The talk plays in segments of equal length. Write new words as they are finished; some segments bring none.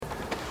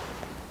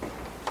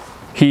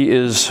He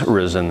is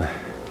risen.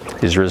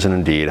 He's risen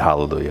indeed.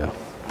 Hallelujah.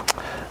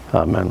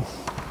 Amen.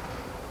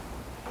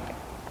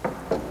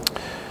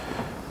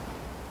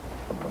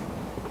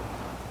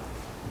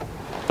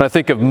 When I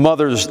think of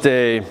Mother's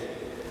Day,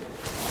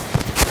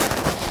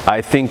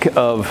 I think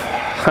of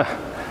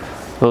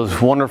those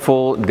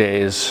wonderful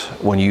days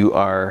when you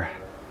are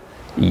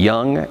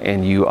young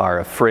and you are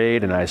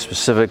afraid, and I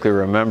specifically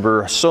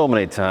remember so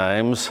many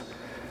times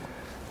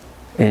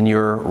in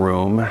your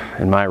room,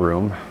 in my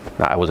room,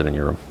 I wasn't in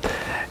your room,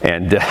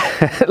 and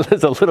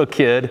as a little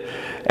kid,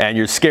 and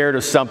you're scared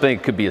of something.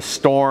 It could be a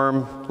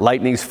storm,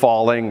 lightning's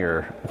falling,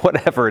 or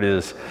whatever it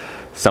is,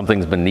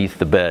 something's beneath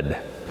the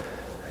bed,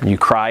 and you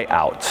cry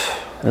out.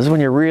 This is when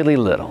you're really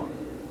little,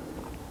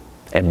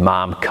 and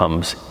Mom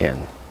comes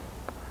in,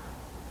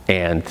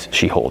 and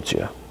she holds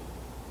you,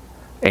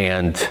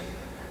 and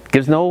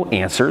gives no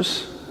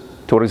answers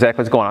to what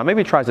exactly is going on.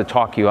 Maybe tries to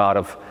talk you out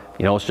of,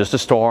 it's just a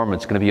storm,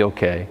 it's going to be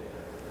okay.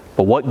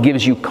 But what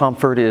gives you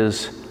comfort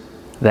is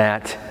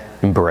that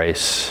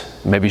embrace.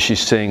 Maybe she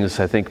sings,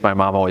 I think my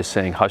mom always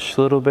sang, "Hush,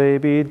 little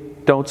baby,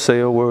 don't say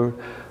a word.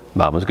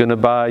 Mama's going to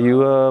buy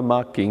you a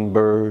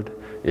mockingbird.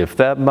 If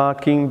that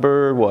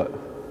mockingbird, what?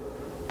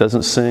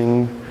 Doesn't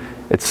sing."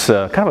 It's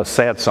kind of a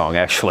sad song,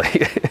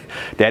 actually.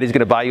 Daddy's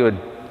going to buy you a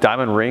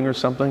diamond ring or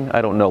something?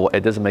 I don't know. It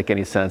doesn't make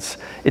any sense.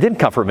 It didn't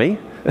comfort me.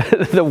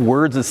 The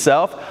words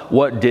itself.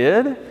 What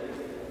did?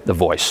 The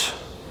voice.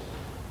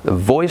 The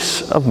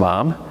voice of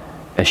Mom,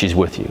 and she's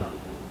with you.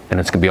 And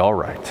it's going to be all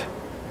right.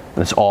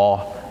 And it's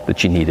all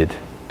that you needed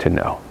to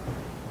know.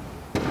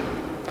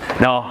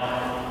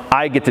 Now,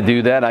 I get to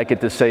do that. I get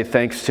to say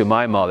thanks to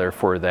my mother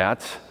for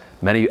that.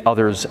 Many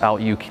others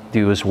out you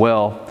do as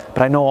well.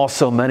 But I know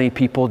also many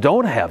people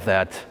don't have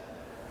that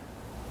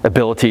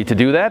ability to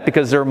do that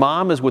because their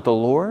mom is with the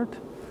Lord.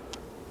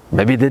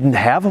 Maybe they didn't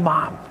have a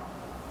mom.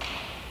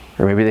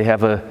 Or maybe they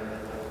have a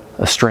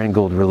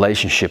strangled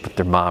relationship with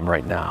their mom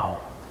right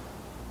now.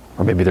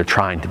 Or maybe they're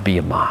trying to be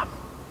a mom.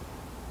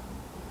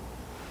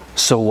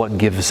 So what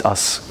gives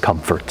us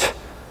comfort?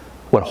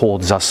 What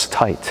holds us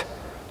tight?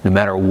 No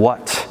matter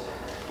what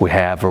we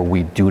have or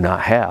we do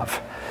not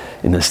have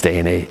in this day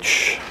and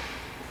age.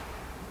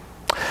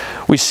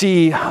 We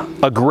see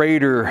a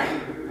greater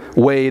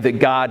way that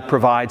God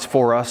provides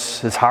for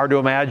us. It's hard to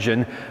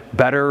imagine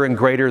better and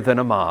greater than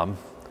a mom,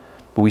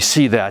 but we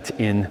see that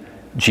in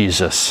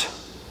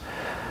Jesus.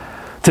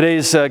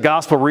 Today's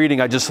gospel reading,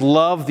 I just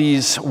love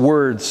these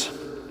words.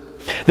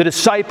 The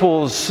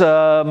disciples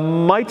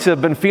might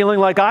have been feeling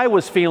like I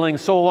was feeling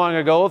so long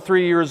ago,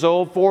 3 years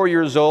old, 4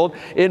 years old,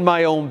 in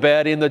my own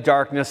bed, in the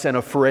darkness and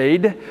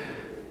afraid.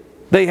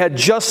 They had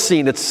just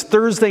seen, it's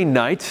Thursday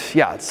night.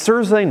 Yeah, it's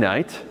Thursday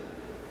night.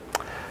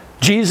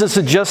 Jesus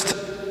had just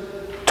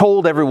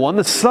told everyone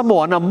that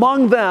someone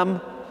among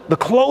them, the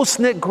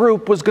close-knit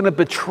group, was going to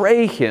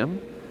betray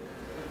him.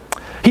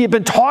 He had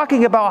been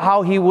talking about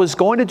how he was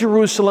going to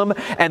Jerusalem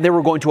and they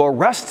were going to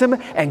arrest him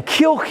and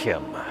kill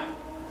him.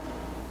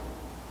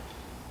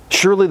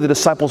 Surely the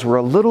disciples were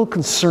a little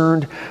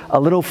concerned, a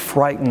little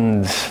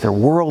frightened. Their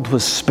world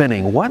was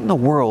spinning. What in the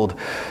world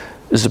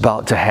is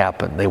about to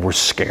happen? They were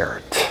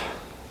scared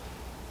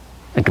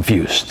and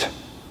confused.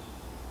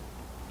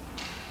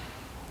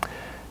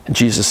 And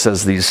Jesus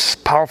says these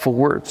powerful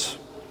words.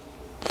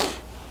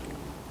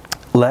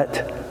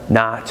 Let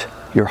not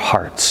your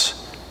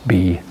hearts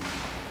be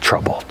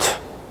troubled.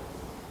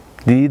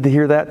 Do you need to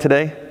hear that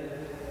today?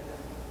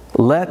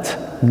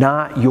 Let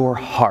not your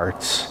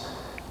hearts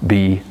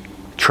be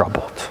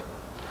troubled.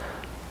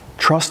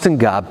 Trust in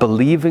God,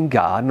 believe in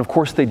God, and of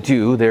course they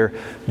do. They're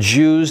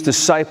Jews,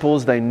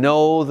 disciples, they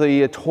know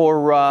the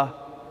Torah.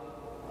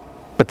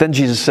 But then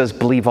Jesus says,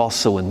 believe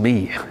also in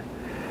me.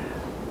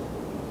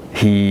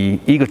 He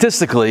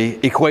egotistically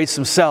equates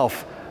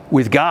himself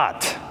with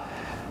God.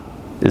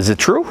 Is it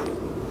true?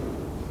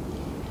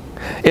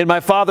 In my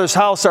Father's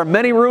house are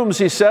many rooms,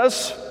 he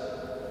says.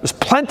 There's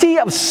plenty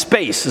of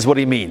space, is what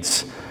he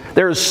means.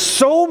 There is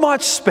so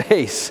much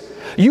space.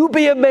 You'd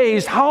be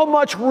amazed how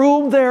much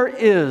room there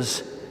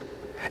is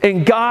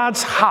in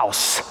God's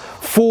house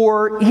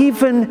for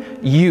even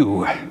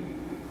you.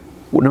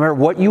 No matter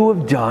what you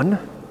have done,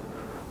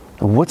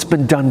 and what's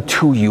been done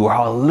to you, or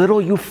how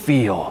little you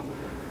feel,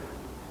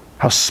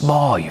 how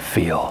small you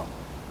feel,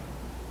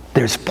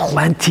 there's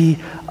plenty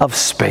of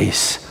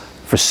space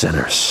for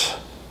sinners.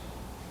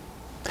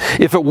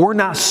 If it were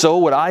not so,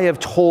 would I have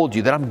told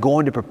you that I'm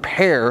going to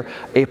prepare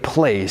a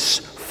place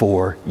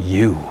for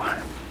you?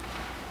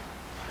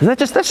 Isn't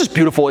that's just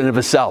beautiful in and of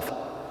itself.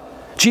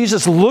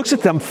 Jesus looks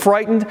at them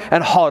frightened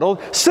and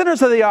huddled, sinners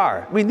that they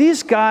are. I mean,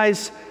 these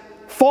guys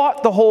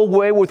fought the whole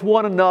way with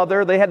one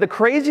another. They had the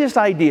craziest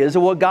ideas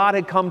of what God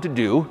had come to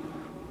do.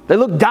 They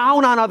looked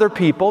down on other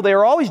people. They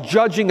were always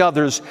judging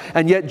others.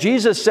 And yet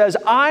Jesus says,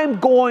 I'm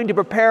going to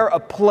prepare a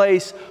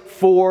place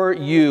for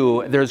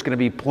you. There's going to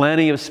be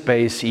plenty of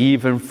space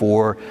even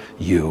for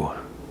you.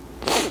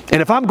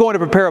 And if I'm going to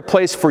prepare a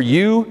place for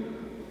you,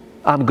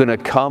 I'm going to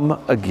come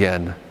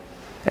again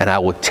and I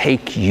will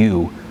take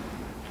you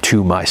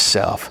to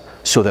myself.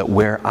 so that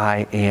where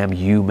I am,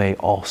 you may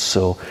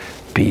also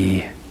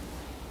be.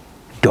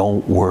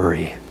 Don't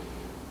worry.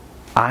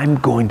 I'm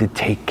going to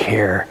take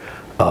care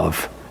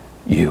of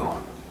you.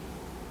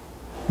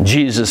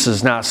 Jesus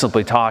is not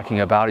simply talking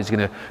about he's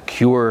going to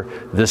cure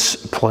this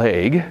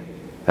plague.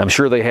 I'm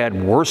sure they had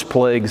worse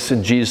plagues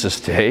in Jesus'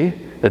 day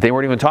that they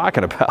weren't even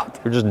talking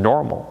about. They're just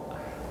normal.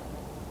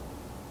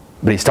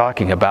 But he's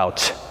talking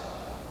about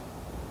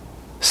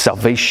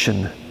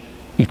salvation,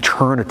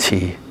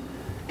 eternity.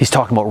 He's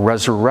talking about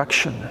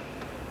resurrection.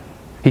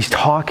 He's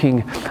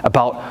talking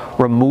about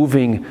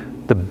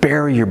removing the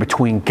barrier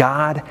between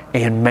God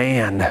and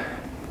man.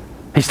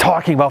 He's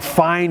talking about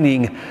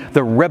finding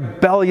the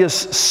rebellious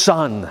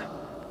son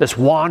that's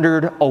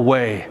wandered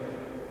away.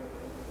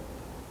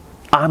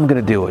 I'm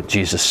going to do it,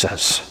 Jesus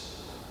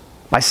says.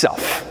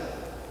 Myself.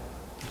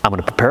 I'm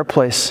going to prepare a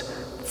place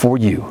for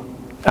you.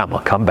 I'm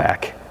going to come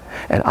back,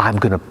 and I'm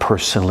going to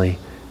personally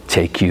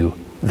take you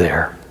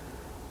there.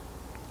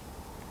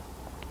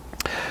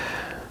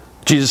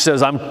 Jesus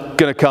says, I'm going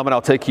to come and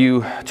I'll take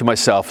you to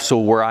myself, so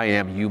where I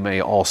am, you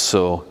may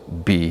also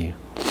be.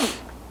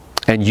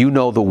 And you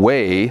know the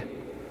way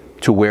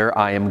to where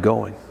I am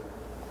going.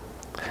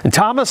 And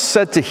Thomas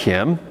said to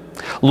him,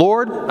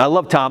 Lord, I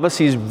love Thomas.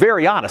 He's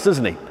very honest,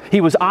 isn't he? He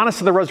was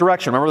honest in the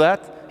resurrection. Remember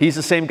that? He's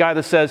the same guy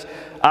that says,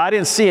 I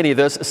didn't see any of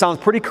this. It sounds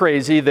pretty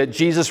crazy that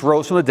Jesus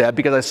rose from the dead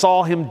because I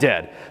saw him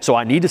dead. So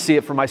I need to see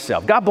it for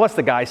myself. God bless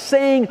the guy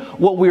saying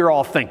what we were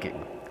all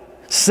thinking.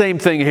 Same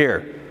thing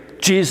here.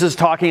 Jesus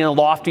talking in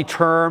lofty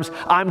terms,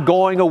 I'm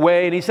going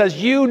away, and he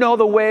says, you know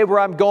the way where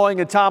I'm going,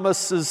 and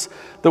Thomas is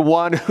the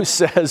one who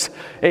says,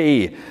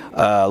 hey,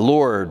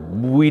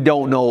 Lord, we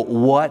don't know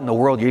what in the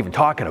world you're even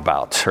talking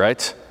about,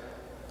 right?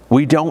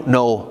 We don't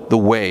know the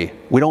way.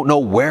 We don't know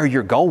where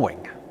you're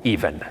going,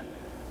 even.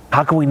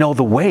 How can we know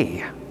the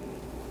way?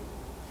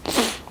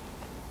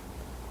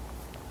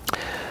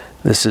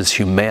 This is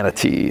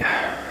humanity.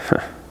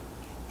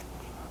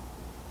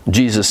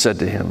 Jesus said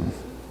to him,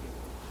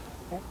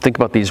 think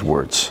about these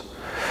words.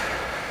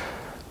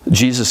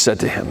 Jesus said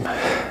to him,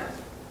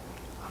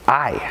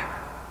 I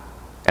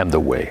am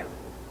the way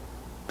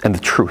and the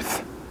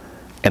truth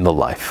and the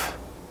life.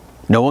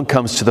 No one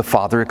comes to the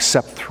Father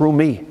except through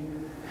me.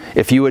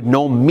 If you had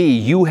known me,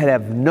 you would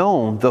have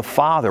known the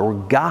Father or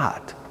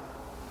God.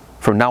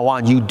 From now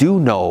on, you do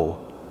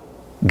know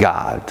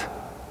God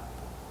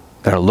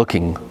and are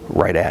looking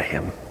right at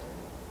him.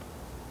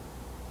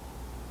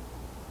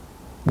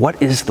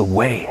 What is the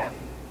way?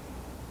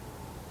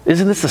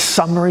 Isn't this a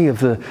summary of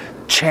the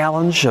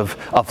challenge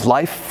of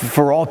life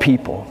for all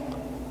people?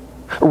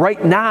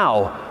 Right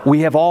now,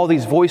 we have all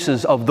these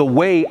voices of the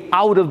way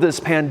out of this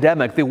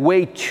pandemic, the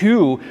way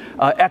to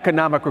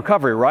economic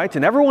recovery, right?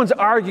 And everyone's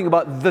arguing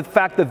about the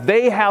fact that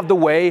they have the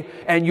way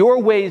and your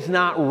way is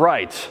not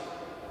right.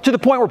 To the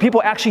point where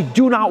people actually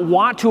do not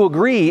want to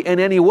agree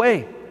in any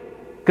way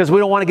because we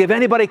don't want to give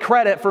anybody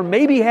credit for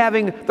maybe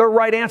having the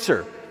right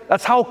answer.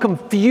 That's how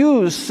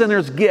confused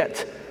sinners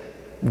get.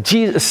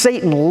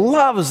 Satan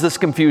loves this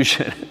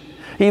confusion.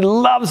 He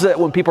loves it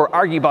when people are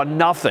arguing about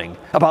nothing,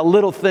 about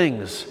little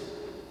things.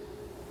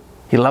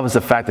 He loves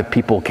the fact that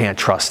people can't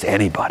trust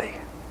anybody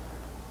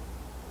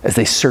as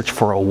they search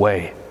for a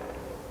way.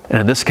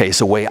 And in this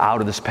case, a way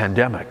out of this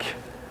pandemic.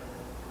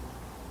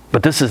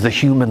 But this is the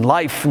human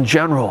life in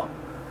general.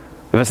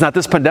 If it's not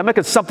this pandemic,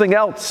 it's something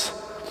else.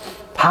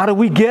 How do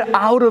we get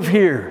out of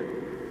here?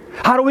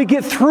 How do we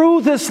get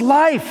through this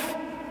life?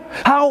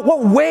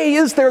 What way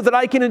is there that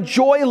I can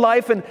enjoy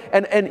life and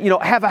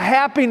have a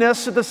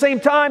happiness at the same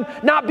time,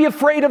 not be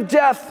afraid of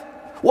death?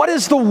 What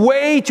is the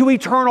way to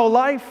eternal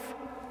life?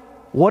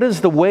 What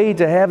is the way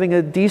to having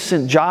a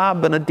decent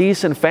job and a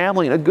decent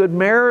family and a good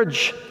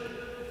marriage?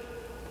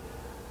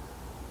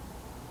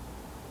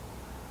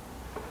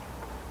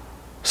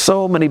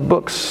 So many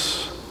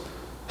books,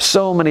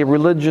 so many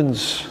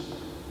religions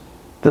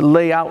that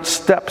lay out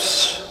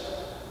steps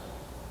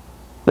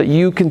that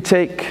you can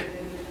take,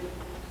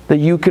 that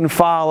you can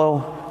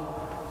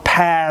follow,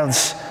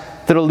 paths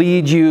that'll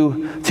lead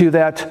you to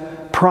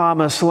that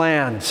promised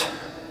land.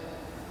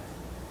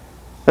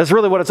 That's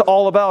really what it's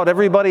all about.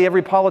 Everybody,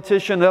 every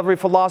politician, every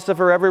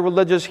philosopher, every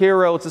religious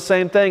hero, it's the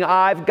same thing.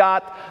 I've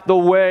got the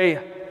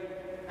way.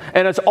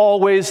 And it's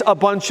always a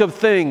bunch of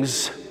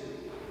things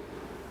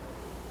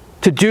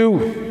to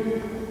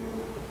do,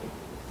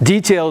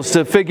 details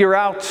to figure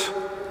out.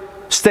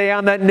 Stay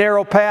on that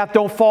narrow path,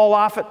 don't fall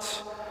off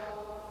it.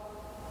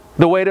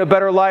 The way to a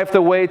better life,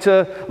 the way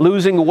to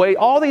losing weight,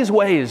 all these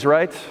ways,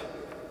 right?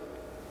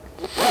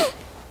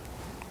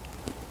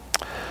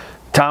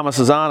 Thomas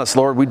is honest,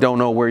 Lord, we don't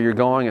know where you're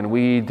going and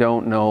we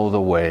don't know the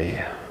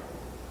way.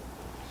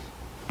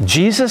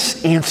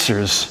 Jesus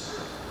answers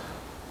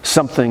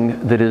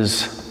something that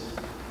is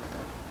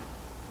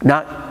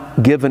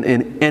not given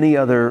in any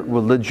other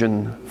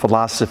religion,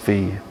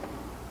 philosophy,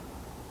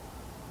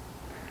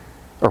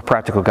 or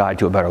practical guide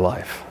to a better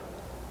life.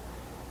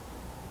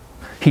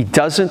 He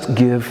doesn't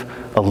give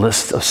a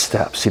list of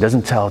steps. He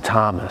doesn't tell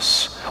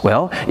Thomas,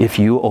 well, if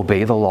you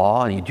obey the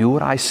law and you do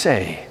what I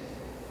say,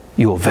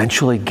 you'll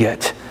eventually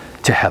get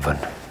to heaven.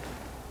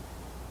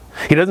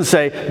 He doesn't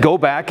say, go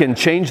back and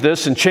change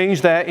this and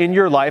change that in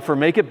your life or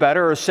make it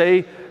better or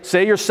say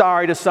you're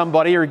sorry to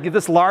somebody or give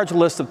this large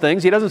list of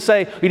things. He doesn't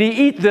say, you need to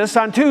eat this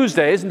on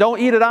Tuesdays and don't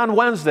eat it on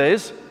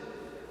Wednesdays.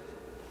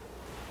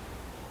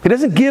 He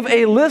doesn't give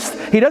a list.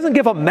 He doesn't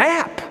give a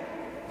map.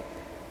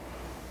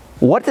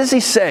 What does he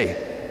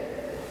say?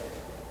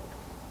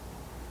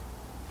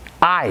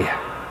 I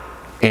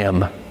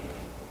am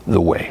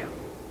the way,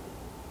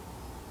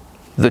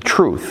 the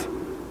truth,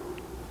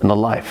 and the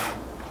life.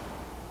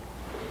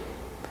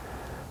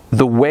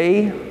 The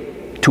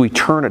way to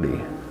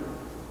eternity,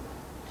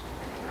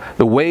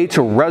 the way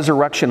to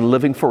resurrection,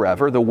 living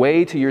forever, the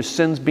way to your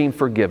sins being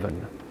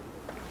forgiven,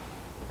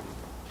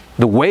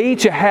 the way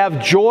to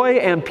have joy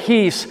and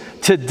peace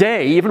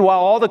today, even while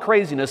all the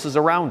craziness is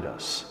around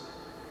us,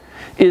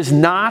 is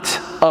not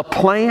a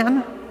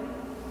plan.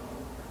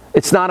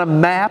 It's not a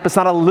map. It's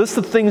not a list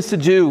of things to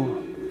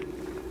do.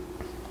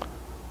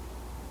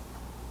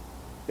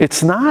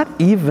 It's not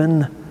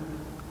even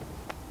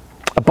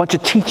a bunch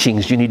of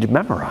teachings you need to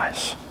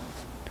memorize.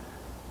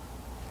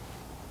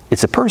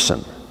 It's a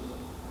person.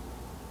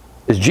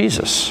 It's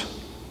Jesus.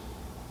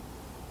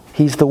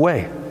 He's the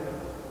way.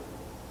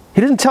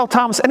 He didn't tell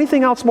Thomas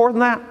anything else more than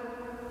that.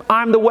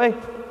 I'm the way.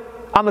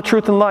 I'm the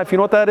truth and life. You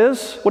know what that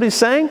is? What he's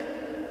saying?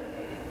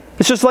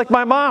 It's just like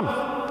my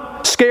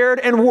mom. Scared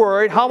and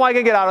worried. How am I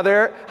going to get out of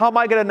there? How am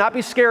I going to not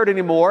be scared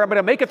anymore? I'm going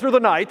to make it through the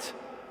night.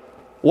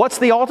 What's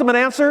the ultimate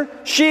answer?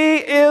 She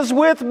is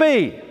with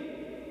me.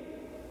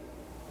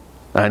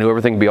 I knew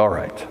everything would be all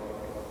right.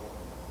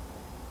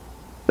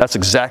 That's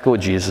exactly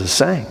what Jesus is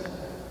saying.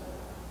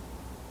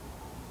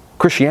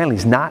 Christianity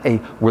is not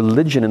a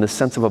religion in the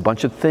sense of a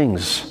bunch of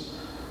things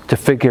to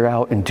figure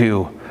out and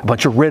do. A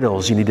bunch of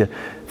riddles you need to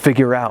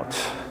figure out.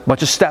 A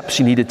bunch of steps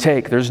you need to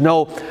take. There's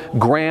no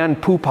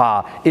grand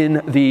poopah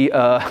in the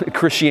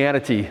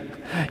Christianity.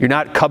 You're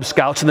not Cub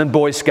Scouts and then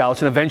Boy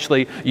Scouts, and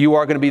eventually you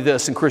are going to be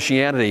this in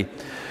Christianity.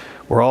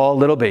 We're all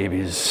little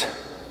babies,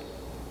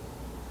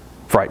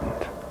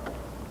 frightened.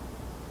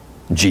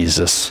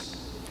 Jesus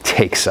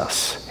takes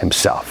us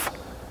himself,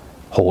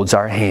 holds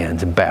our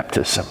hands in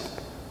baptism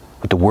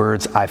with the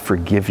words, I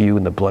forgive you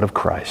in the blood of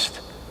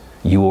Christ.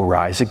 You will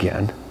rise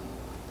again.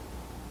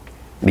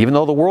 And even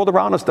though the world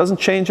around us doesn't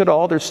change at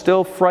all, they're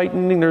still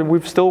frightening,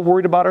 we're still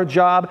worried about our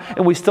job,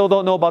 and we still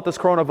don't know about this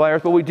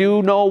coronavirus, but we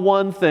do know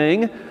one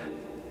thing,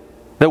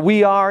 that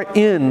we are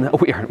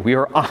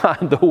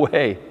on the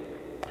way.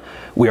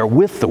 We are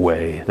with the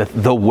way, that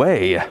the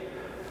way,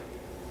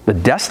 the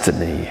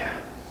destiny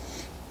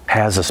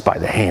has us by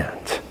the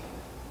hand.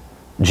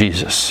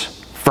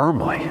 Jesus,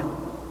 firmly,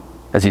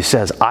 as he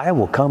says, I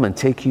will come and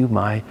take you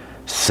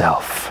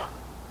myself.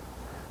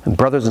 And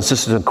brothers and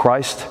sisters in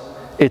Christ,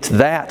 it's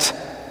that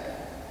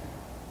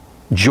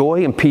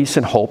joy and peace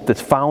and hope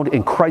that's found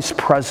in Christ's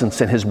presence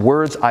and his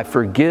words, I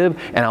forgive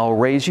and I'll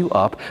raise you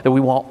up, that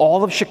we want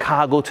all of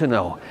Chicago to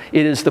know.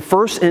 It is the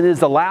first and it is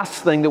the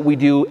last thing that we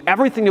do.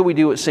 Everything that we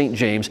do at St.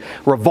 James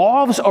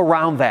revolves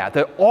around that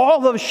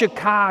all of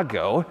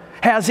Chicago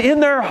has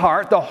in their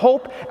heart the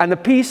hope and the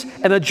peace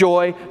and the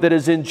joy that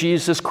is in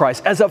Jesus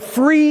Christ as a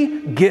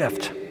free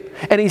gift.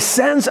 And he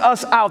sends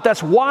us out.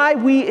 That's why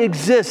we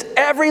exist.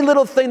 Every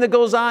little thing that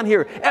goes on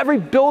here, every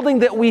building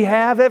that we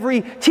have,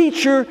 every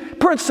teacher,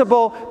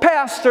 principal,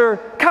 pastor,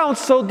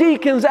 council,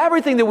 deacons,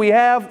 everything that we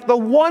have, the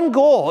one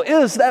goal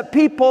is that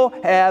people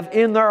have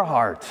in their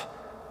heart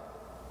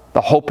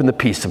the hope and the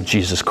peace of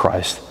Jesus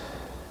Christ,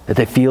 that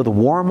they feel the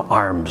warm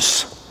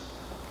arms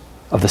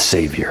of the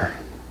Savior.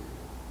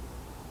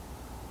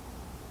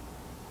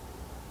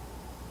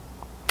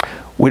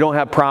 We don't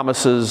have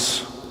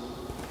promises.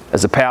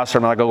 As a pastor,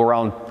 I'm not going to go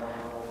around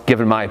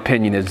giving my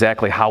opinion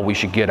exactly how we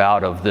should get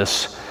out of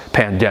this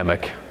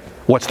pandemic.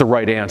 What's the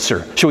right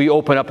answer? Should we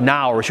open up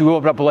now or should we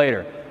open up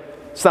later?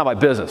 It's not my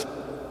business.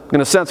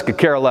 In a sense, I could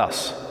care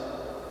less.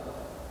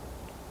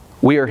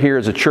 We are here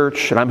as a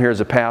church, and I'm here as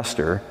a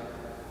pastor,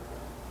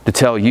 to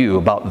tell you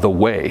about the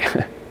way,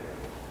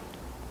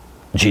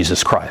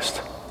 Jesus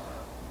Christ.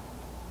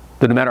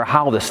 That no matter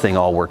how this thing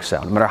all works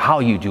out, no matter how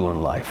you do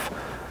in life,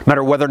 no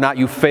matter whether or not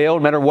you fail,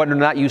 no matter whether or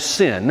not you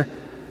sin,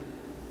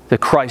 that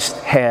Christ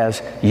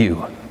has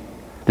you.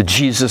 That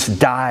Jesus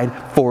died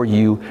for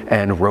you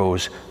and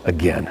rose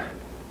again.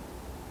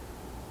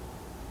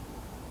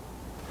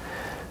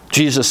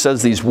 Jesus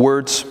says these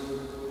words.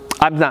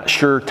 I'm not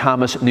sure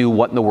Thomas knew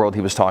what in the world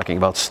he was talking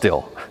about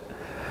still,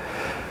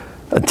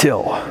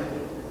 until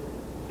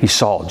he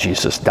saw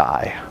Jesus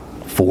die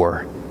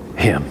for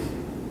him.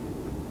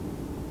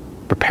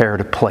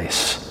 Prepared a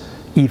place,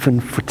 even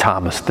for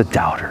Thomas the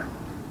doubter,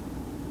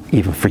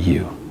 even for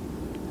you.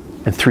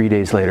 And 3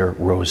 days later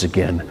rose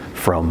again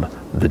from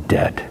the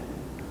dead.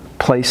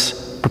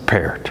 Place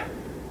prepared.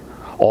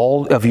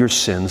 All of your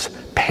sins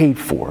paid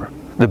for.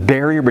 The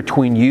barrier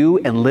between you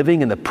and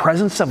living in the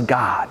presence of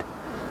God,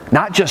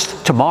 not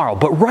just tomorrow,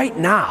 but right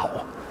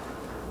now,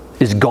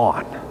 is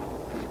gone.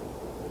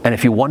 And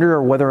if you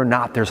wonder whether or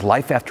not there's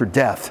life after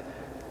death,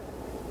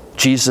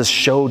 Jesus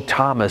showed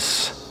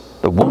Thomas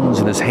the wounds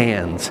in his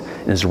hands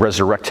and his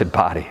resurrected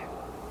body.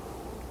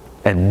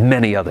 and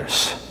many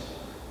others.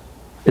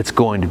 It's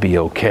going to be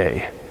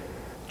okay.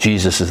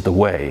 Jesus is the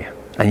way.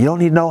 And you don't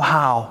need to know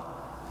how.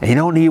 And you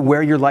don't need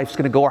where your life's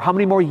going to go or how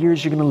many more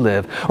years you're going to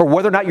live or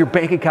whether or not your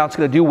bank account's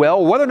going to do well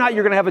or whether or not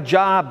you're going to have a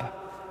job.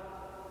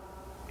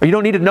 Or you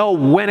don't need to know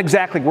when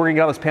exactly we're going to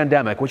get out of this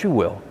pandemic, which we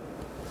will.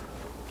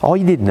 All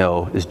you need to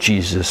know is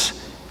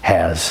Jesus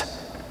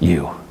has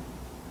you.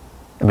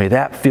 And may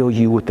that fill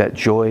you with that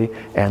joy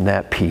and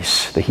that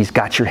peace, that He's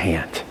got your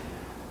hand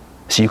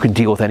so you can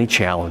deal with any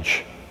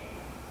challenge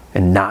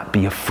and not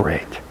be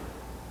afraid.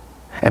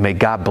 And may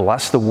God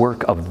bless the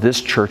work of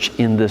this church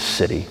in this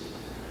city,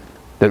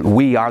 that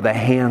we are the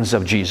hands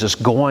of Jesus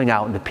going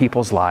out into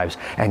people's lives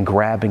and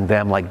grabbing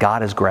them like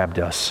God has grabbed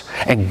us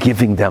and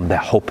giving them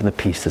that hope and the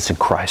peace that's in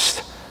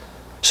Christ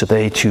so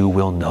they too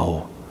will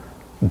know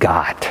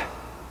God.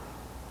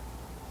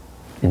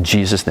 In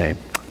Jesus' name,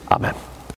 amen.